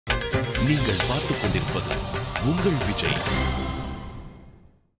நீங்கள் பார்த்துக் கொண்டிருப்பது உங்கள் விஜய்.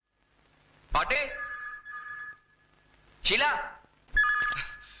 பாட்டே ஷீலா.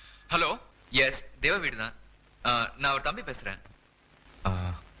 ஹலோ. எஸ், தேவ வீடு தான். நான் ஒரு தம்பி பேசுறேன்.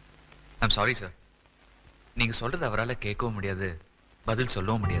 I'm sorry sir. நீங்க சொல்றது அவரால் கேட்கவும் முடியாது, பதில்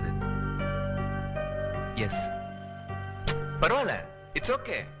சொல்லவும் முடியாது. எஸ், பரவாயில்ல, இட்ஸ்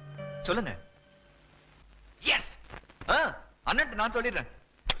ஓகே, சொல்லுங்க. எஸ், அண்ணன் நான் சொல்லிடுறேன்.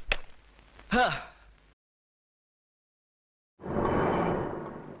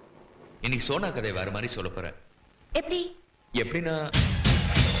 இன்னைக்கு சோனா கதை வேற மாதிரி சொல்ல போறேன். எப்படின்னா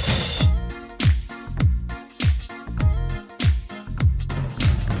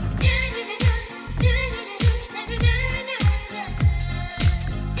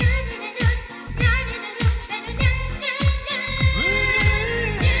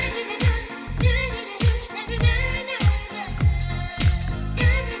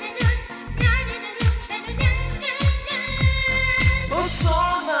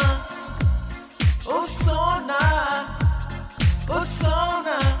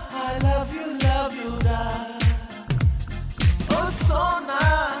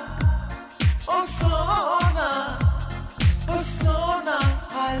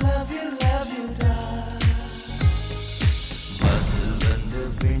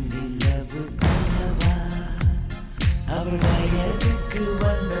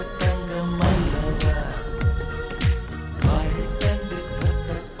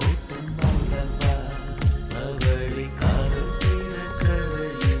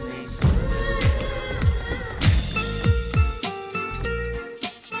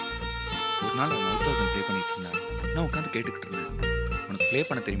கேட்டுக்கிட்டு இருந்தேன். உனக்கு ப்ளே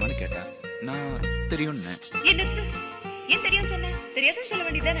பண்ண தெரியுமான்னு கேட்டா நான் தெரியும்னு. ஏன் தெரியும் சொன்ன? தெரியாதுன்னு சொல்ல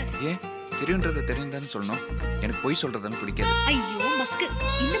வேண்டியதானே? ஏன் தெரியும்ன்றத தெரியுதான்னு சொல்லணும்? எனக்கு பொய் சொல்றதுன்னு பிடிக்காது. ஐயோ மக்கு,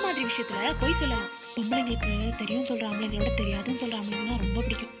 இந்த மாதிரி விஷயத்துல பொய் சொல்லலாம். பொம்பளைங்களுக்கு தெரியும் சொல்ற ஆம்பளைங்களோட தெரியாதுன்னு சொல்ற ஆம்பளைங்கன்னா ரொம்ப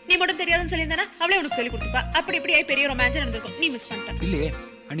பிடிக்கும். நீ மட்டும் தெரியாதுன்னு சொல்லியிருந்தானா அவளே உனக்கு சொல்லி கொடுத்துப்பா. அப்படி இப்படி ஆகி பெரிய ரொமான்ஸ் நடந்திருக்கும். நீ மிஸ் பண்ணிட்ட. இல்லையே,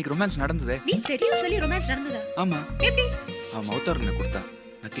 அன்னைக்கு ரொமான்ஸ் நடந்ததே. நீ தெரியும் சொல்லி ரொமான்ஸ் நடந்ததா? ஆமா. எப்படி? அவன் மௌத்தாரனை கொடுத்தா,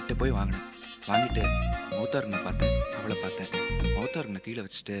 நான் கிட்ட போய் வாங்கினேன். வாங்கிட்டு மௌத்தாரனை பார்த்தேன், அவளை பார்த்தேன். மௌத்தாரனை கீழே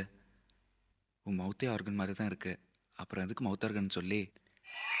வச்சுட்டு உன் மௌத்தே ஆர்கன் மாதிரி தான் இருக்கு, அப்புறம் அதுக்கு மௌத்தார்கன் சொல்லி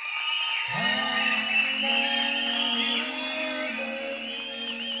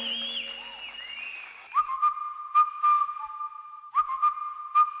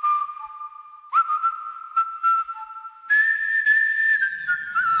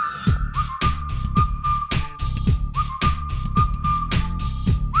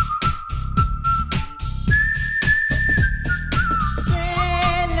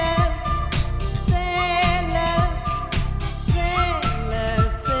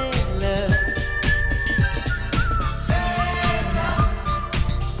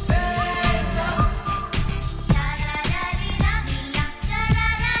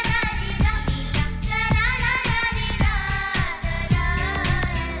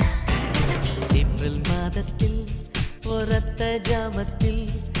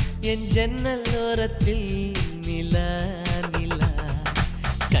என் ஜன்னல் ஓரத்தில் நிலா நிலா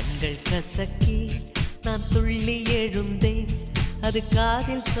கண்கள் கசக்கி நான் துள்ளி எழுந்தேன். அது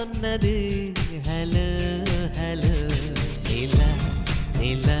காதில் சொன்னது ஹலோ ஹலோ. நிலா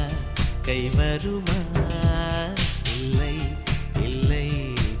நிலா கை வருமா? இல்லை இல்லை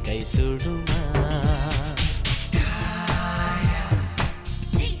கை சுடுமா?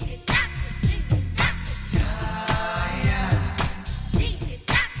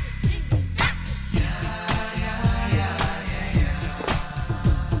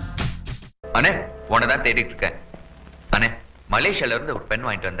 அண்ணே, உன்னதான் தேடிட்டு இருக்கேன். அண்ணே, மலேசியால இருந்து ஒரு பென்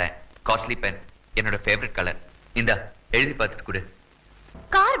வாங்கிட்டு வந்தேன். காஸ்ட்லி பென், என்னோட ஃபேவரட் கலர். இந்த எழுதி பார்த்துட்டு கொடு.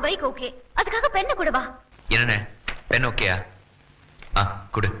 கார் பைக் ஓகே, அதுக்காக பென் கூடவா? என்னண்ணே, பென் ஓகேயா?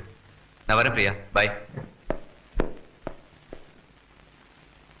 கொடு. நான் வரேன் பிரியா, பை.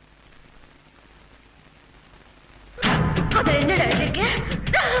 அதுல என்னடா எழுதிருக்க?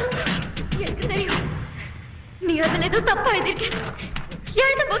 எனக்கு தெரியும் நீ அதுல ஏதோ தப்பா எழுதிருக்க.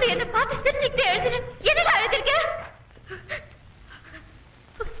 எழுதும் போது என்ன பார்த்து சிரிச்சுக்கிட்டே எழுதுற. என்னடா எழுதிருக்க?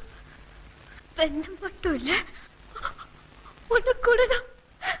 பெண்ணு மட்டும் இல்ல, ஒண்ணு கூடதான்.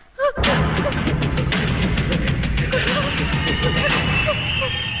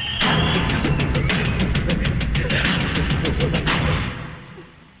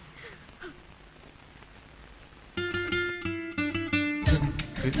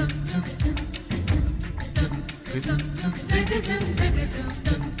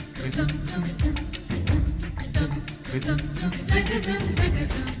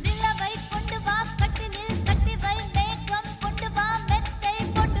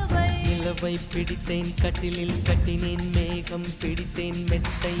 பூவை பிடித்தேன் கட்டிலில் கட்டினேன் மேகம் பிடித்தேன்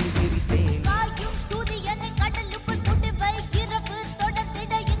மெத்தை விரித்தேன் காயும் சூரியனை கடலுக்குள் போட்டு வை இரவு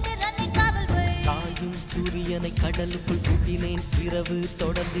தொடர்ந்திட இந்திரனை காவல் வை காயும் சூரியனை கடலுக்குள் பூட்டினேன் இரவு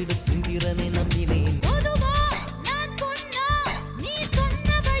தொடர்ந்திடும் இந்திரனை நம்பினேன் பொதுவா நான் சொன்னா நீ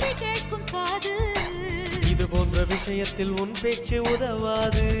சொன்னபடி கேட்கும் காது இது போன்ற விஷயத்தில் உன் பேச்சு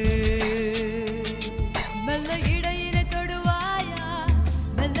உதவாது மெல்ல இடையினை தொடுவாயா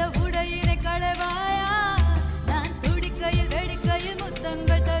மெல்ல உடையினை களவாயா நான் துடிக்கையில் வெடிக்கையில்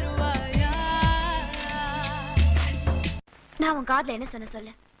முத்தங்கள் தருவாயா நான் உன் காதுல என்ன சொன்ன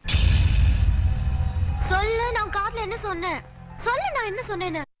சொல்லு சொல்லு நான் காதுல என்ன சொன்னேன் சொல்லு நான் என்ன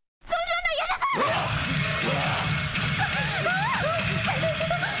சொன்னேன்னு சொல்லு நான் என்ன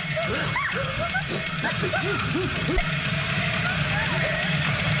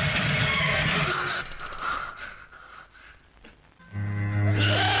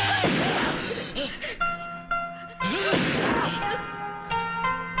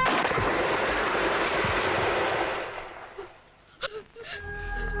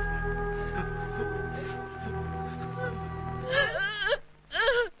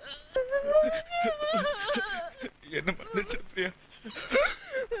என்ன பண்ண சத்ரியா?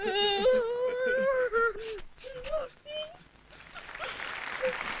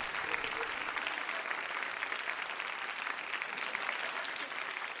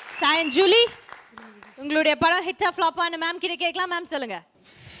 சாய் அண்ட் ஜூலி, உங்களுடைய படம் ஹிட்டா ஃப்ளாப்பான மேம் கிட்ட கேட்கலாம். மேம் சொல்லுங்க.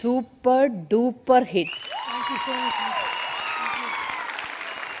 Super duper hit.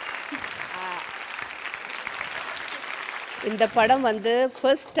 இந்த படம் வந்து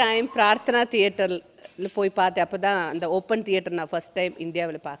ஃபர்ஸ்ட் டைம் பிரார்த்தனா தியேட்டரில் போய் பார்த்தேன். அப்போ தான் அந்த ஓப்பன் தியேட்டர் நான் ஃபர்ஸ்ட் டைம்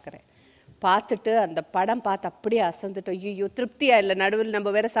இந்தியாவில் பார்க்குறேன். பார்த்துட்டு அந்த படம் பார்த்து அப்படியே அசந்துட்டோம். ஐயோ திருப்தியாக இல்லை, நடுவில்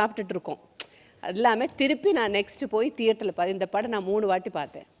நம்ம வேறு சாப்பிட்டுட்டு இருக்கோம். அது இல்லாமல் திருப்பி நான் நெக்ஸ்ட்டு போய் தியேட்டரில் பார்த்தேன். இந்த படம் நான் 3 வாட்டி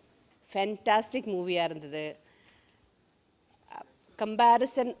பார்த்தேன். ஃபென்டாஸ்டிக் மூவியாக இருந்தது.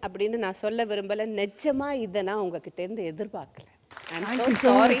 கம்பேரிசன் அப்படின்னு நான் சொல்ல விரும்பலை. நிஜமாக இதை நான் உங்ககிட்டேருந்து எதிர்பார்க்கல. I am so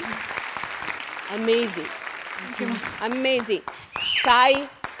sorry. Amazing amazing. Sai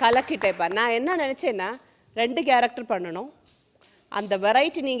கலக்கிட்டேப்பா. நான் என்ன நினச்சேன்னா 2 கேரக்டர் பண்ணணும். அந்த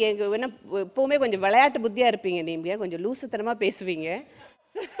வெரைட்டி நீங்கள் எங்கள் என்ன எப்போவுமே கொஞ்சம் விளையாட்டு புத்தியாக இருப்பீங்க, நீங்கள் கொஞ்சம் லூசுத்தனமாக பேசுவீங்க.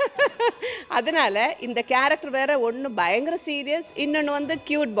 அதனால இந்த கேரக்டர் வேற ஒன்று பயங்கர சீரியஸ், இன்னொன்று வந்து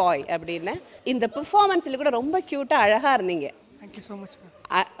க்யூட் பாய் அப்படின்னு. இந்த பெர்ஃபார்மன்ஸில் கூட ரொம்ப க்யூட்டாக அழகாக இருந்தீங்க. Thank you so much.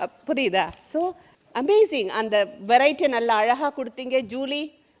 புரியுதா? So amazing. அந்த வெரைட்டியை நல்லா அழகாக கொடுத்தீங்க. ஜூலி,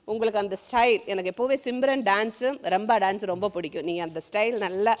 உங்களுக்கு அந்த ஸ்டைல் எனக்கு எப்போவே சிம்ரன் டான்ஸு ரம்பா டான்ஸ் ரொம்ப பிடிக்கும். நீங்கள் அந்த ஸ்டைல்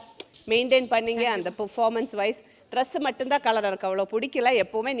நல்லா மெயின்டைன் பண்ணீங்க. அந்த பெர்ஃபார்மன்ஸ் வைஸ் ட்ரெஸ்ஸு மட்டும்தான் கலர் எனக்கு அவ்வளோ பிடிக்கல.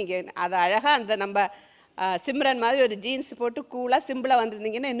 எப்போவுமே நீங்கள் அதை அழகாக அந்த நம்ம சிம்ரன் மாதிரி ஒரு ஜீன்ஸ் போட்டு கூலாக சிம்பிளாக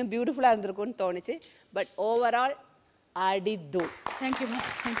வந்திருந்தீங்கன்னா இன்னும் பியூட்டிஃபுல்லாக இருந்திருக்கும்னு தோணுச்சு. But overall ஆடிது. Thank you ma'am.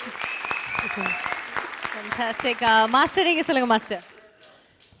 Thank you. Fantastic. Master நீங்க சொல்லுங்க மாஸ்டர்.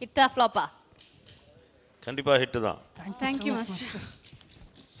 ஹிட்டா ஃப்ளாப்பா? கண்டிப்பாக ஹிட்டு தான். Thank you master.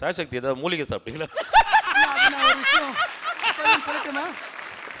 சாய் சக்தி ஏதாவது மூலிகை சாப்பிட்டீங்களா?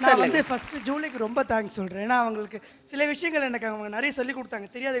 நான் வந்து ஃபர்ஸ்ட் ஜூலிக்கு ரொம்ப தேங்க்ஸ் சொல்கிறேன். ஏன்னா அவங்களுக்கு சில விஷயங்கள் எனக்கு அவங்க நிறைய சொல்லி கொடுத்தாங்க.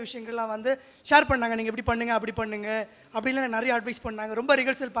 தெரியாத விஷயங்கள்லாம் வந்து ஷேர் பண்ணாங்க. நீங்கள் இப்படி பண்ணுங்க அப்படி பண்ணுங்க அப்படிலாம் எனக்கு நிறைய அட்வைஸ் பண்ணாங்க. ரொம்ப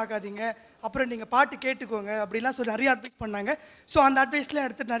ரிஹர்சல் பார்க்காதீங்க, அப்புறம் நீங்கள் பாட்டு கேட்டுக்கோங்க அப்படிலாம் சொல்லி நிறைய அட்வைஸ் பண்ணாங்க. ஸோ அந்த அட்வைஸ்லாம்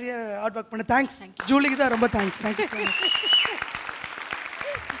எடுத்துட்டு நிறைய ஹார்ட் ஒர்க் பண்ண தேங்க்ஸ். ஜூலிக்கு தான் ரொம்ப thanks. Thank you so much.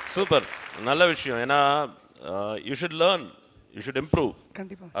 Super, நல்ல விஷயம். ஏன்னா you should learn, you should improve.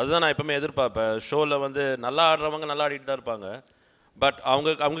 கண்டிப்பாக அதுதான் நான் எப்பவுமே எதிர்பார்ப்பேன். ஷோவில் வந்து நல்லா ஆடுறவங்க நல்லா ஆடிட்டு தான் இருப்பாங்க. பட்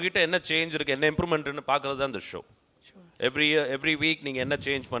அவங்கக்கிட்ட என்ன சேஞ்ச் இருக்குது, என்ன இம்ப்ரூவ்மெண்ட்னு பார்க்குறது தான் இந்த ஷோ. எவ்ரி வீக் நீங்கள் என்ன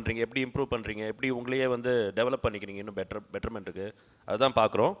சேஞ்ச் பண்ணுறீங்க, எப்படி இம்ப்ரூவ் பண்ணுறீங்க, எப்படி உங்களையே வந்து டெவலப் பண்ணிக்கிறீங்க இன்னும் பெட்டர்மெண்ட்டுக்கு, அதுதான்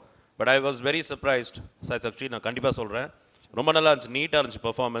பார்க்குறோம். But I was very surprised Sai சக்தி. நான் கண்டிப்பாக சொல்கிறேன், ரொம்ப நல்லா இருந்துச்சு, நீட்டாக இருந்துச்சு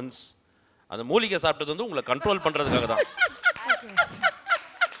பர்ஃபார்மன்ஸ். அந்த மூலிகை சாப்பிட்டது வந்து உங்களை கண்ட்ரோல் பண்ணுறதுக்காக தான்.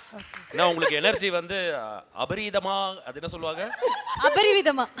 ஏன்னா உங்களுக்கு எனர்ஜி வந்து அபரீதமா, அது என்ன சொல்லுவாங்க,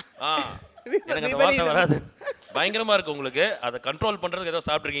 அபரிவிதமா. எனக்கு அந்த வார்த்தை வராது, பயங்கரமா இருக்கு உங்களுக்கு. அதை கண்ட்ரோல் பண்றதுக்கு ஏதோ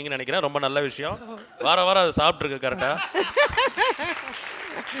சாப்பிட்ருக்கீங்கன்னு நினைக்கிறேன். ரொம்ப நல்ல விஷயம். வாரம் அதை சாப்பிட்ருக்கு கரெக்டா.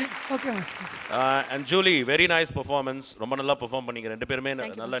 And Julie, very nice performance. ரொம்ப நல்லா பெர்ஃபார்ம் பண்ணீங்க. 2 பேருமே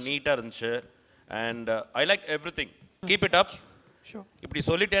நல்லா நீட்டாக இருந்துச்சு. And I like every thing. Keep it up. இப்படி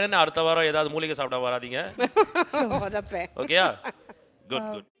சொல்லிட்டேன்னு அடுத்த வாரம் ஏதாவது மூலிகை சாப்பிட வராதீங்க. ஓகேயா?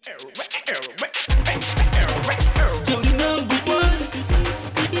 குட்.